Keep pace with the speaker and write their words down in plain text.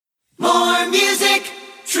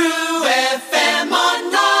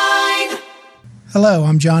Hello,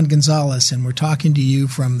 I'm John Gonzalez, and we're talking to you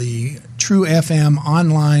from the True FM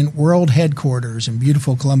online world headquarters in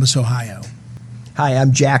beautiful Columbus, Ohio. Hi,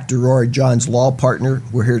 I'm Jack DeRoy, John's law partner.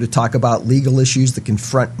 We're here to talk about legal issues that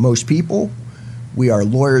confront most people. We are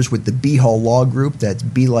lawyers with the B. Hall Law Group. That's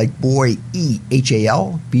B like boy,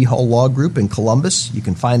 E-H-A-L, B. Hall Law Group in Columbus. You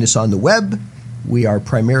can find us on the web. We are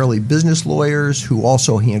primarily business lawyers who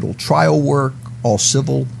also handle trial work, all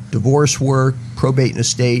civil, divorce work, probate and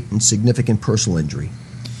estate, and significant personal injury.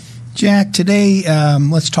 Jack, today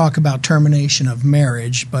let's talk about termination of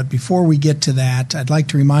marriage. But before we get to that, I'd like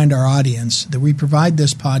to remind our audience that we provide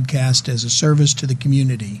this podcast as a service to the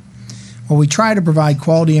community. While we try to provide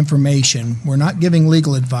quality information, we're not giving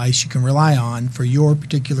legal advice you can rely on for your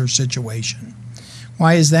particular situation.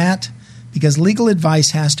 Why is that? Because legal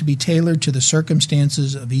advice has to be tailored to the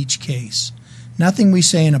circumstances of each case. Nothing we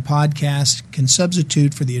say in a podcast can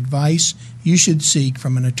substitute for the advice you should seek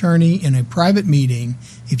from an attorney in a private meeting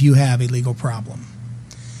if you have a legal problem.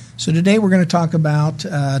 So today we're going to talk about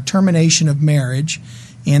termination of marriage,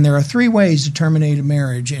 and there are three ways to terminate a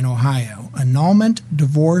marriage in Ohio: annulment,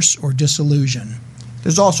 divorce, or dissolution.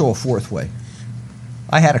 There's also a fourth way.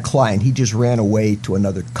 I had a client, he just ran away to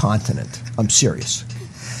another continent. I'm serious.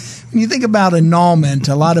 When you think about annulment,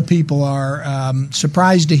 a lot of people are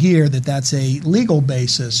surprised to hear that that's a legal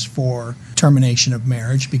basis for termination of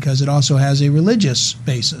marriage because it also has a religious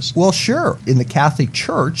basis. Well, sure. In the Catholic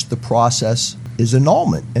Church, the process is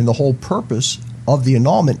annulment, and the whole purpose of the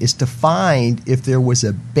annulment is to find if there was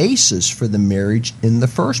a basis for the marriage in the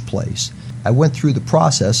first place. I went through the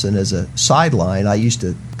process, and as a sideline, I used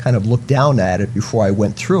to kind of look down at it before I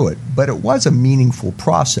went through it, but it was a meaningful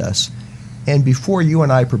process. And before you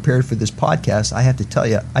and I prepared for this podcast, I have to tell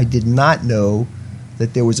you, I did not know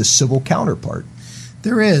that there was a civil counterpart.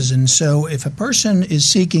 There is, and so if a person is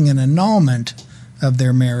seeking an annulment of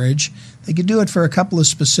their marriage, they could do it for a couple of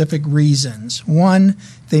specific reasons. One,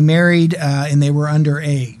 they married and they were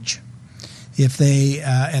underage. If they,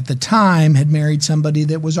 at the time, had married somebody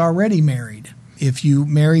that was already married. If you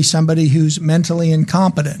marry somebody who's mentally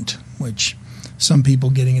incompetent, which some people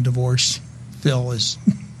getting a divorce feel is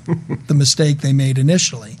the mistake they made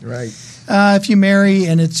initially. Right. If you marry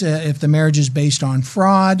and it's if the marriage is based on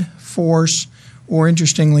fraud, force, or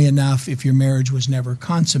interestingly enough, if your marriage was never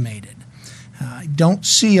consummated. I don't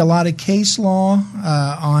see a lot of case law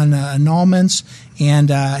on annulments and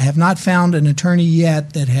have not found an attorney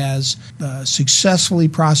yet that has successfully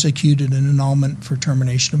prosecuted an annulment for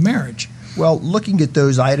termination of marriage. Well, looking at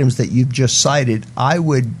those items that you've just cited, I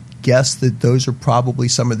would guess that those are probably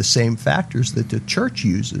some of the same factors that the church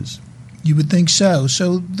uses. You would think so.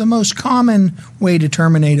 So the most common way to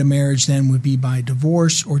terminate a marriage then would be by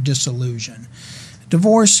divorce or dissolution.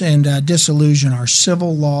 Divorce and dissolution are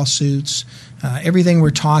civil lawsuits. Everything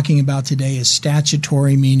we're talking about today is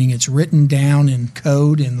statutory, meaning it's written down in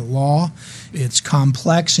code in the law. It's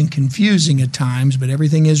complex and confusing at times, but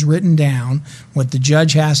everything is written down, what the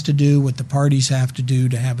judge has to do, what the parties have to do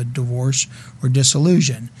to have a divorce or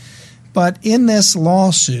dissolution. But in this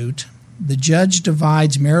lawsuit, the judge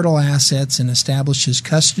divides marital assets and establishes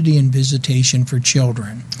custody and visitation for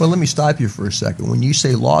children. Well, let me stop you for a second. When you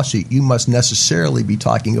say lawsuit, you must necessarily be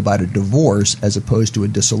talking about a divorce as opposed to a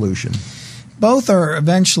dissolution. Both are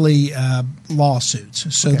eventually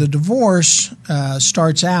lawsuits. So the divorce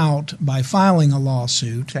starts out by filing a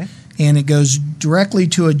lawsuit, and it goes directly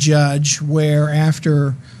to a judge where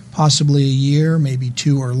after possibly a year, maybe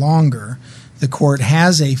 2 or longer, the court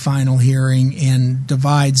has a final hearing and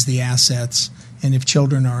divides the assets, and if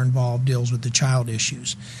children are involved, deals with the child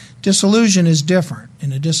issues. Dissolution is different.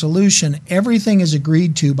 In a dissolution, everything is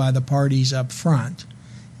agreed to by the parties up front.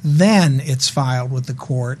 Then it's filed with the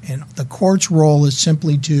court, and the court's role is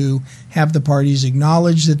simply to have the parties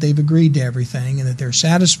acknowledge that they've agreed to everything and that they're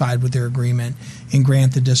satisfied with their agreement and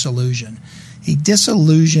grant the dissolution. A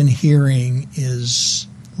dissolution hearing is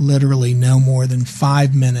literally no more than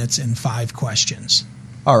 5 minutes and 5 questions.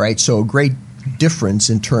 All right, so a great difference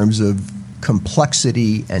in terms of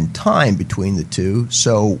complexity and time between the two.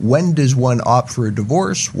 So when does one opt for a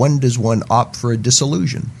divorce? When does one opt for a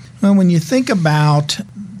dissolution? Well, when you think about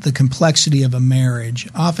the complexity of a marriage,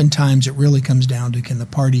 oftentimes it really comes down to, can the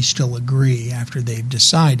parties still agree after they've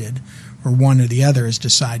decided, or one or the other has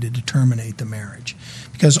decided to terminate the marriage?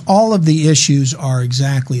 Because all of the issues are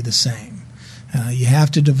exactly the same. You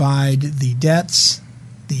have to divide the debts,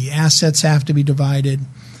 the assets have to be divided,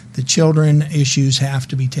 the children issues have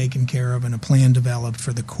to be taken care of, and a plan developed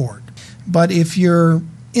for the court. But if you're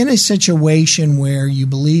in a situation where you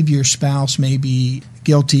believe your spouse may be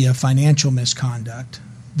guilty of financial misconduct,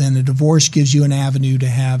 then a divorce gives you an avenue to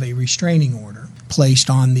have a restraining order placed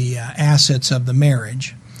on the assets of the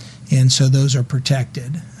marriage. And so those are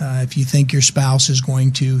protected. If you think your spouse is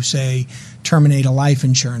going to, say, terminate a life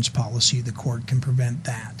insurance policy, the court can prevent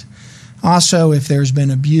that. Also, if there's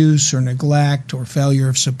been abuse or neglect or failure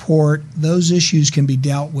of support, those issues can be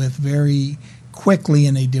dealt with very quickly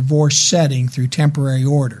in a divorce setting through temporary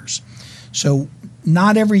orders. So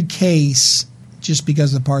not every case, just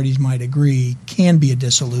because the parties might agree, can be a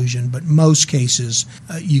dissolution, but most cases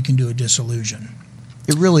you can do a dissolution.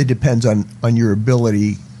 It really depends on your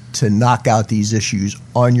ability to knock out these issues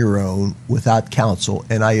on your own without counsel,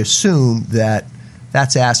 and I assume that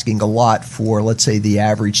that's asking a lot for, let's say, the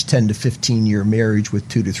average 10 to 15-year marriage with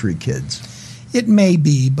 2 to 3 kids. It may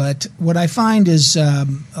be, but what I find is a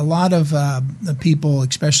lot of the people,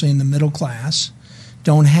 especially in the middle class,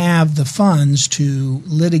 don't have the funds to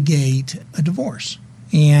litigate a divorce.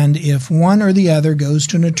 And if one or the other goes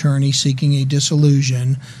to an attorney seeking a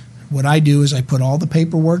dissolution, what I do is I put all the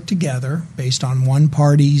paperwork together based on one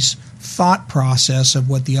party's thought process of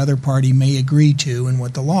what the other party may agree to and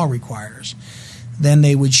what the law requires. Then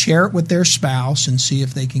they would share it with their spouse and see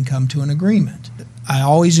if they can come to an agreement. I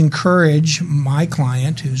always encourage my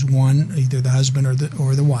client, who's one, either the husband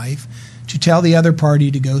or the wife, to tell the other party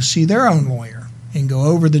to go see their own lawyer and go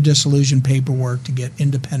over the dissolution paperwork to get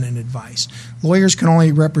independent advice. Lawyers can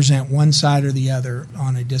only represent one side or the other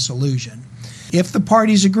on a dissolution. If the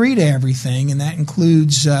parties agree to everything, and that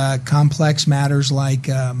includes complex matters like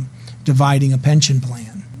dividing a pension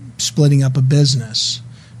plan, splitting up a business,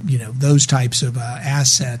 those types of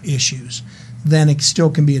asset issues, then it still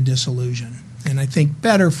can be a dissolution. And I think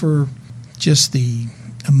better for just the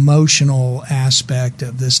emotional aspect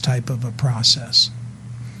of this type of a process.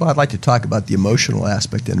 Well, I'd like to talk about the emotional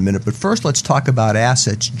aspect in a minute, but first let's talk about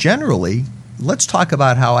assets. Generally, let's talk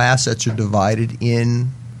about how assets are divided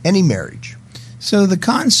in any marriage. So the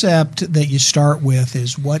concept that you start with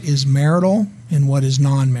is what is marital and what is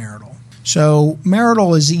non-marital. So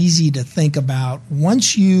marital is easy to think about.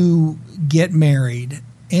 Once you get married,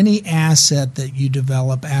 any asset that you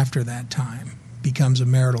develop after that time becomes a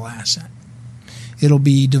marital asset. It'll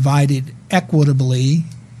be divided equitably,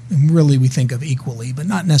 and really we think of equally, but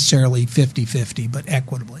not necessarily 50-50, but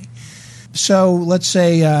equitably. So let's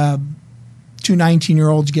say two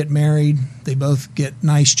 19-year-olds get married. They both get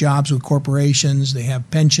nice jobs with corporations. They have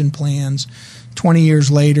pension plans. 20 years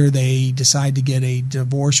later, they decide to get a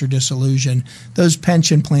divorce or dissolution. Those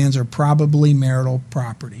pension plans are probably marital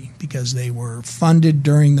property because they were funded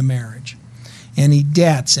during the marriage. Any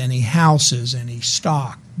debts, any houses, any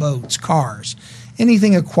stock, boats, cars,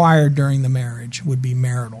 anything acquired during the marriage would be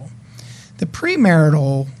marital. The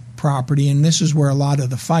premarital property, and this is where a lot of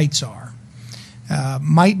the fights are,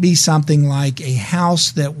 might be something like a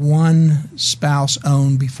house that one spouse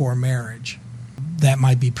owned before marriage. That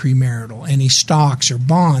might be premarital. Any stocks or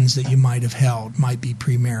bonds that you might have held might be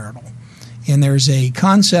premarital. And there's a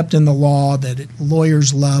concept in the law that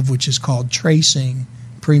lawyers love, which is called tracing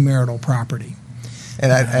premarital property.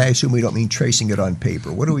 And I assume we don't mean tracing it on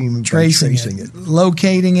paper. What do we mean by tracing it?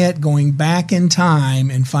 Locating it, going back in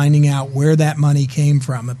time, and finding out where that money came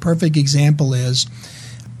from. A perfect example is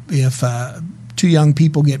if two young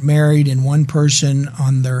people get married and one person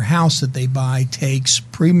on their house that they buy takes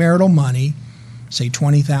premarital money, say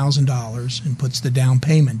 $20,000, and puts the down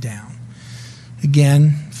payment down.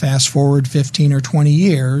 Again, fast forward 15 or 20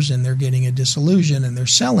 years, and they're getting a dissolution, and they're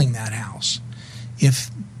selling that house. If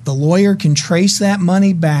the lawyer can trace that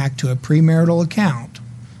money back to a premarital account,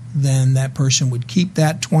 then that person would keep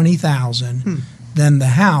that $20,000. Then the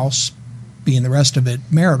house, being the rest of it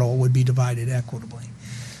marital, would be divided equitably.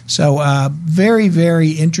 So very,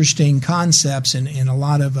 very interesting concepts and a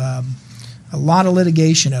lot of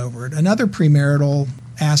litigation over it. Another premarital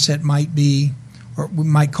asset might be, or we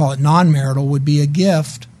might call it non-marital, would be a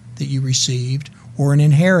gift that you received or an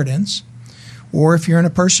inheritance, or if you're in a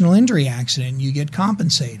personal injury accident, you get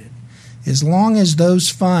compensated. As long as those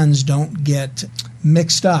funds don't get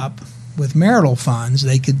mixed up with marital funds,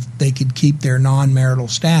 they could keep their non-marital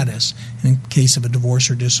status, and in case of a divorce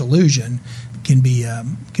or dissolution, can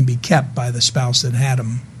be kept by the spouse that had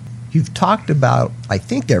them. You've talked about, I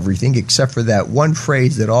think, everything except for that one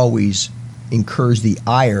phrase that always incurs the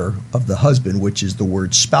ire of the husband, which is the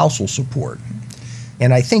word spousal support.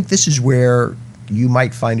 And I think this is where you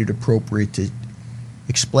might find it appropriate to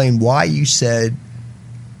explain why you said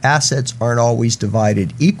assets aren't always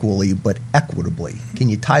divided equally but equitably. Can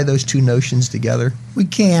you tie those two notions together? We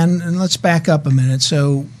can, and let's back up a minute.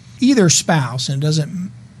 So either spouse, and it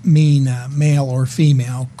doesn't mean male or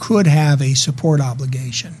female, could have a support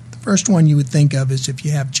obligation. The first one you would think of is if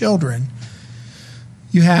you have children,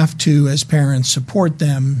 you have to, as parents, support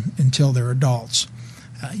them until they're adults.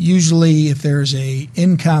 Usually, if there's a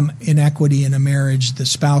income inequity in a marriage, the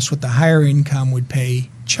spouse with the higher income would pay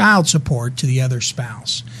child support to the other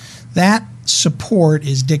spouse. That support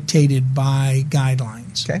is dictated by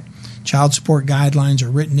guidelines. Okay. Child support guidelines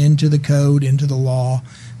are written into the code, into the law,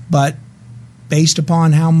 but based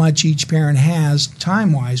upon how much each parent has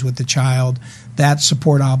time-wise with the child, that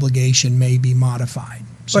support obligation may be modified.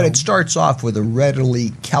 But it starts off with a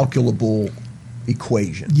readily calculable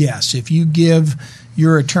equation. Yes. If you give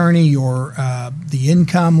your attorney the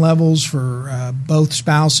income levels for both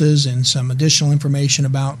spouses and some additional information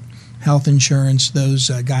about health insurance, those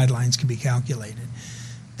guidelines can be calculated.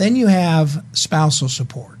 Then you have spousal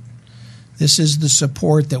support. This is the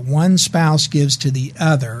support that one spouse gives to the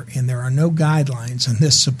other, and there are no guidelines on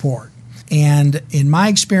this support. And in my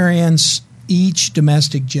experience, each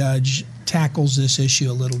domestic judge tackles this issue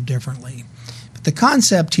a little differently. But the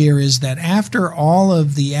concept here is that after all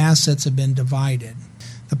of the assets have been divided,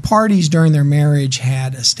 the parties during their marriage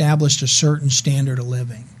had established a certain standard of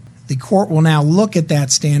living. The court will now look at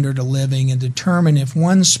that standard of living and determine if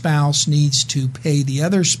one spouse needs to pay the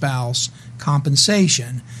other spouse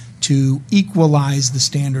compensation to equalize the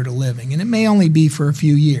standard of living. And it may only be for a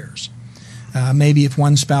few years. Maybe if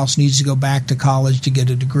one spouse needs to go back to college to get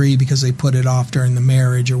a degree because they put it off during the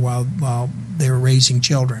marriage or while they were raising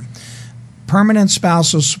children. Permanent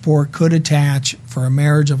spousal support could attach for a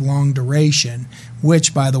marriage of long duration,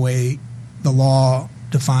 which, by the way, the law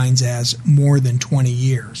defines as more than 20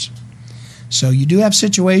 years. So you do have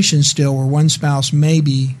situations still where one spouse may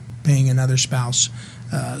be paying another spouse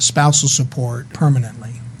spousal support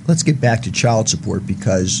permanently. Let's get back to child support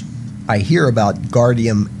because I hear about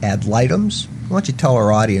guardian ad litems. Why don't you tell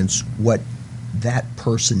our audience what that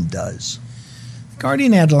person does?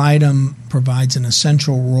 Guardian ad litem provides an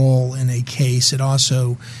essential role in a case. It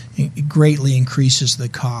also greatly increases the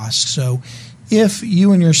cost. So if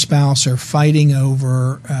you and your spouse are fighting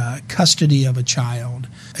over custody of a child,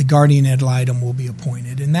 a guardian ad litem will be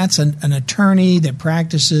appointed. And that's an attorney that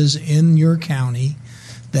practices in your county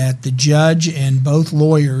that the judge and both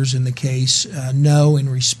lawyers in the case know and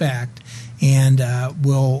respect and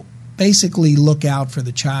will basically look out for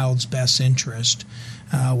the child's best interest.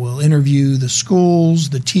 We'll interview the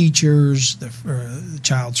schools, the teachers, the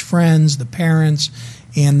child's friends, the parents,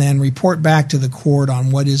 and then report back to the court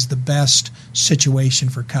on what is the best situation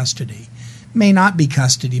for custody. May not be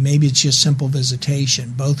custody. Maybe it's just simple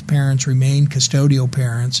visitation. Both parents remain custodial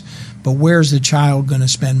parents, but where's the child going to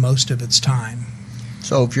spend most of its time?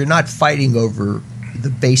 So if you're not fighting over the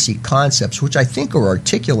basic concepts, which I think are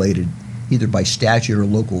articulated either by statute or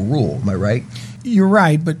local rule, am I right? You're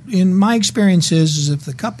right, but in my experience is if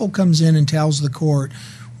the couple comes in and tells the court,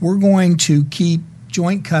 we're going to keep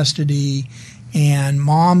joint custody and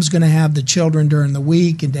mom's going to have the children during the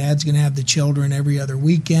week and dad's going to have the children every other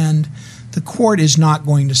weekend, the court is not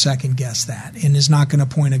going to second guess that and is not going to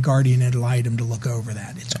appoint a guardian ad litem to look over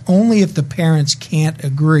that. It's only if the parents can't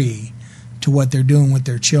agree to what they're doing with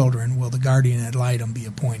their children will the guardian ad litem be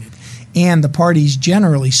appointed. And the parties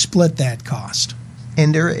generally split that cost.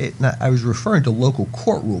 And I was referring to local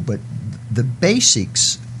court rule, but the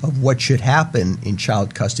basics of what should happen in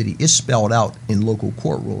child custody is spelled out in local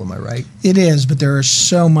court rule, am I right? It is, but there is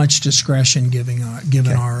so much discretion given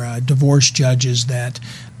our divorce judges that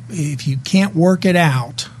if you can't work it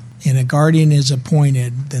out and a guardian is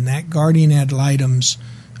appointed, then that guardian ad litem's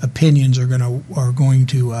opinions are going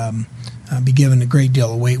to be given a great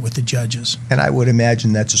deal of weight with the judges. And I would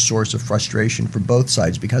imagine that's a source of frustration for both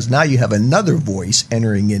sides because now you have another voice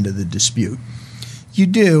entering into the dispute. You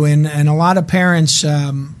do, and a lot of parents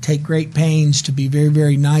take great pains to be very,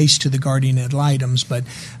 very nice to the guardian ad litems, but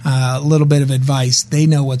a little bit of advice, they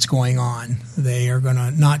know what's going on. They are going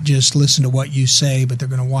to not just listen to what you say, but they're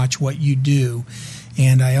going to watch what you do.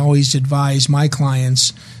 And I always advise my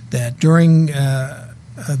clients that during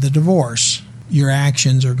the divorce, your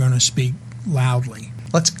actions are going to speak loudly.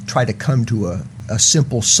 Let's try to come to a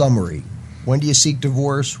simple summary. When do you seek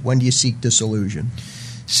divorce? When do you seek dissolution?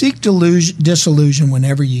 Seek dissolution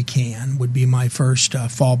whenever you can would be my first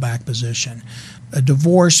fallback position. A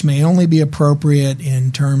divorce may only be appropriate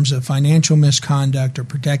in terms of financial misconduct or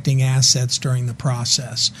protecting assets during the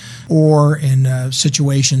process, or in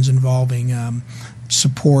situations involving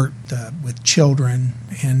support with children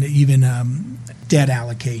and even debt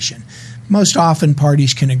allocation. Most often,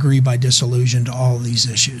 parties can agree by dissolution to all of these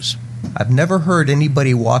issues. I've never heard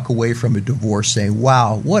anybody walk away from a divorce saying,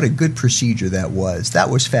 wow, what a good procedure that was. That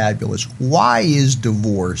was fabulous. Why is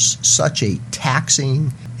divorce such a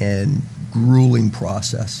taxing and grueling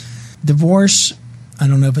process? Divorce I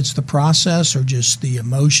don't know if it's the process or just the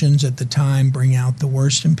emotions at the time bring out the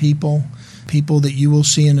worst in people. People that you will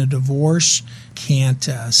see in a divorce can't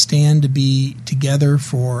stand to be together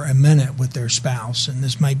for a minute with their spouse. And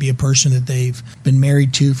this might be a person that they've been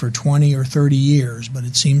married to for 20 or 30 years, but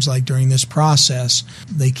it seems like during this process,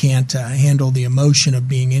 they can't handle the emotion of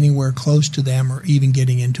being anywhere close to them or even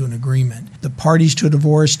getting into an agreement. The parties to a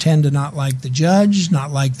divorce tend to not like the judge,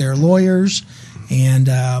 not like their lawyers, and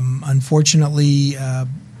unfortunately,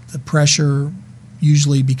 the pressure,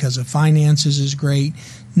 usually because of finances, is great.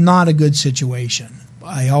 Not a good situation.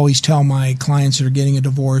 I always tell my clients that are getting a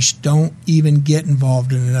divorce, don't even get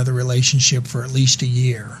involved in another relationship for at least a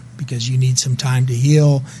year, because you need some time to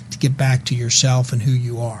heal, to get back to yourself and who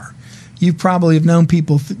you are. You probably have known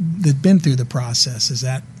people that've been through the process. Is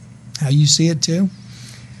that how you see it too?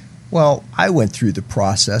 Well, I went through the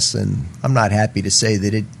process, and I'm not happy to say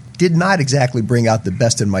that it did not exactly bring out the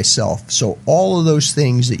best in myself. So all of those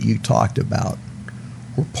things that you talked about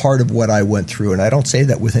were part of what I went through. And I don't say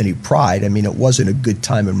that with any pride. I mean, it wasn't a good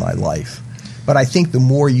time in my life. But I think the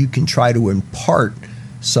more you can try to impart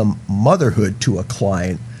some motherhood to a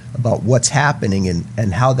client about what's happening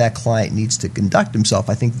and how that client needs to conduct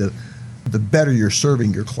himself, I think the better you're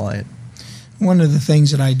serving your client. One of the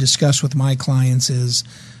things that I discuss with my clients is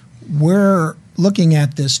we're looking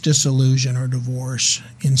at this dissolution or divorce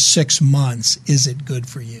in 6 months. Is it good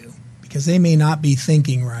for you? Because they may not be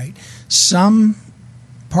thinking right. Some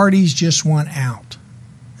parties just want out,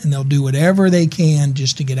 and they'll do whatever they can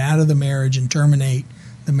just to get out of the marriage and terminate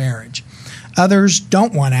the marriage. Others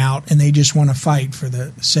don't want out, and they just want to fight for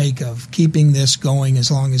the sake of keeping this going as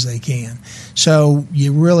long as they can. So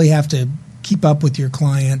you really have to keep up with your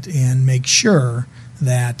client and make sure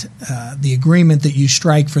that the agreement that you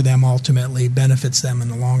strike for them ultimately benefits them in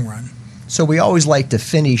the long run. So we always like to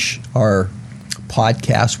finish our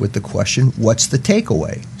podcast with the question, what's the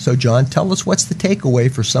takeaway? So John, tell us, what's the takeaway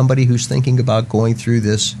for somebody who's thinking about going through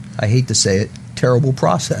this, I hate to say it, terrible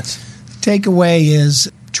process? The takeaway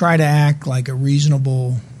is try to act like a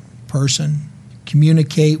reasonable person.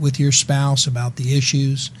 Communicate with your spouse about the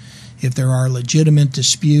issues. If there are legitimate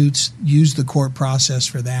disputes, use the court process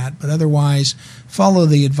for that. But otherwise, follow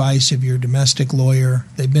the advice of your domestic lawyer.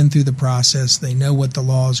 They've been through the process. They know what the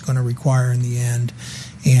law is going to require in the end.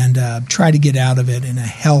 And try to get out of it in a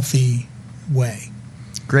healthy way.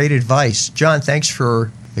 Great advice. John, thanks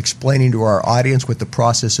for explaining to our audience what the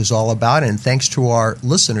process is all about, and thanks to our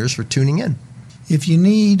listeners for tuning in. If you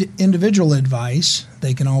need individual advice,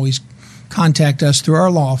 they can always contact us through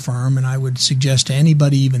our law firm, and I would suggest to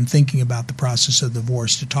anybody even thinking about the process of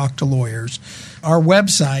divorce to talk to lawyers. Our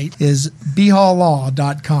website is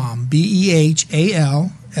behallaw.com,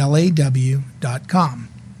 BEHALLAW.com.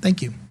 Thank you.